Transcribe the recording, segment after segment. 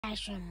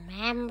guys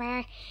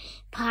remember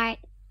part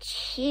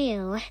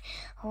 2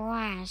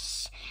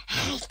 was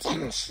hide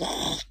and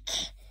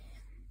seek.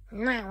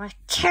 Now we'll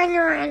turn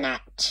on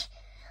it.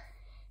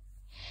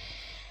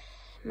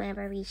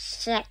 Remember we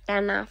set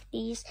them off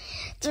these.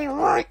 They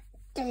want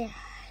to.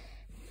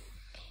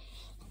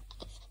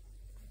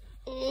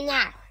 No,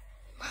 not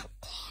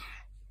there.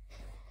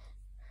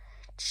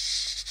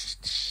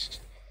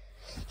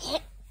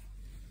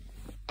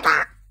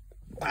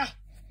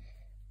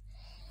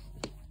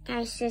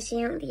 Guys, is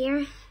he out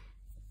there?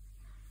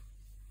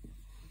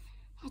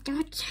 I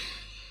don't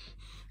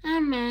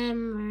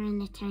remember in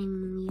the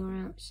time we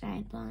were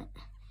outside, but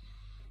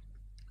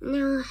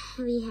now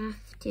we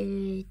have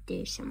to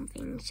do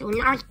something. So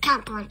now we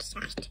can't go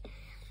inside.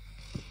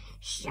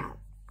 So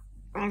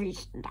we're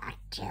not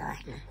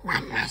doing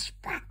one last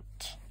part.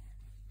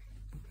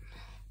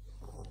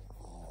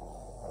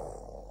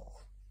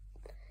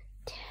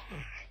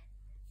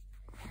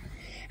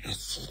 I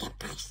see the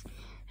place.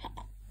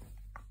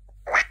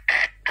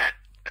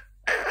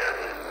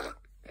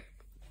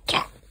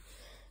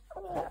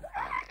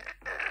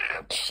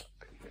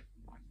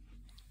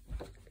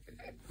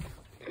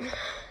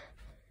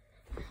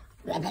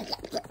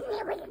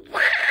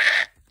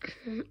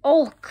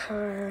 Oh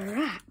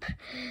crap!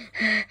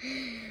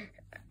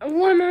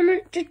 What am I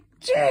meant to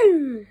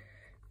do?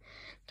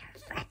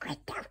 Don't freak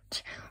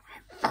out,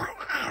 or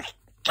I'll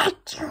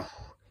get you.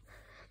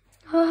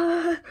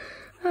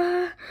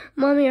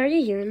 Mommy, are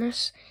you hearing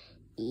this?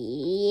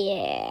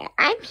 Yeah,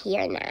 I'm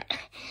hearing that.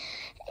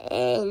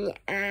 And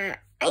I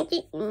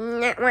do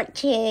not want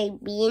to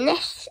be in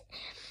this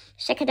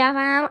second of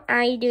all.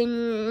 I do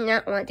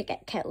not want to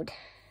get killed.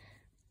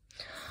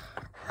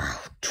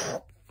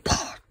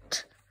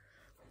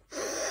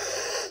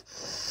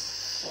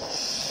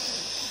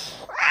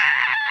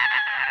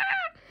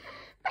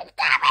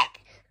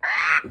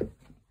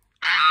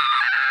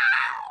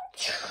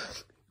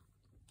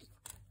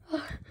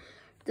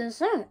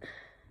 That's it.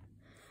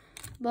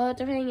 But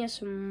the thing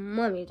is,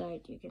 Mommy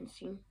died, you can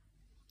see.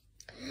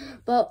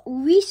 But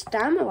we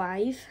stand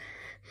alive.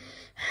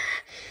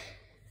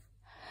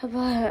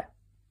 But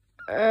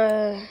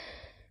the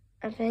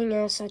thing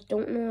is, I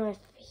don't know if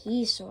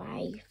he's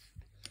alive.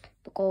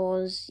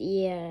 Because,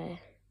 yeah.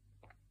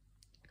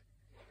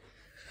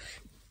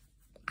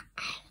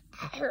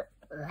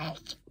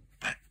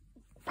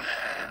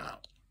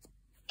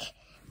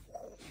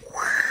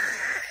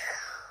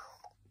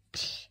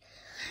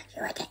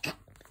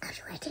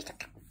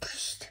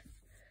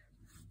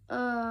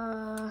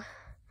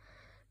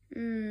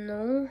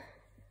 No.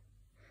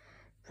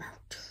 Well,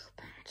 too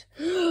bad.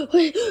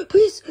 Wait,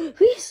 please,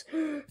 please.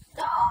 No.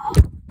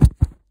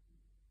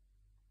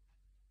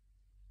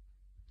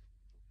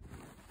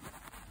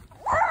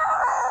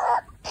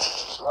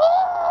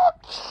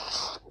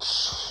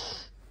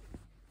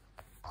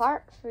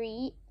 Part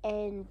 3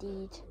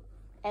 indeed.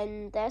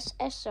 And this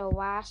is the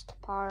last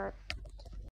part.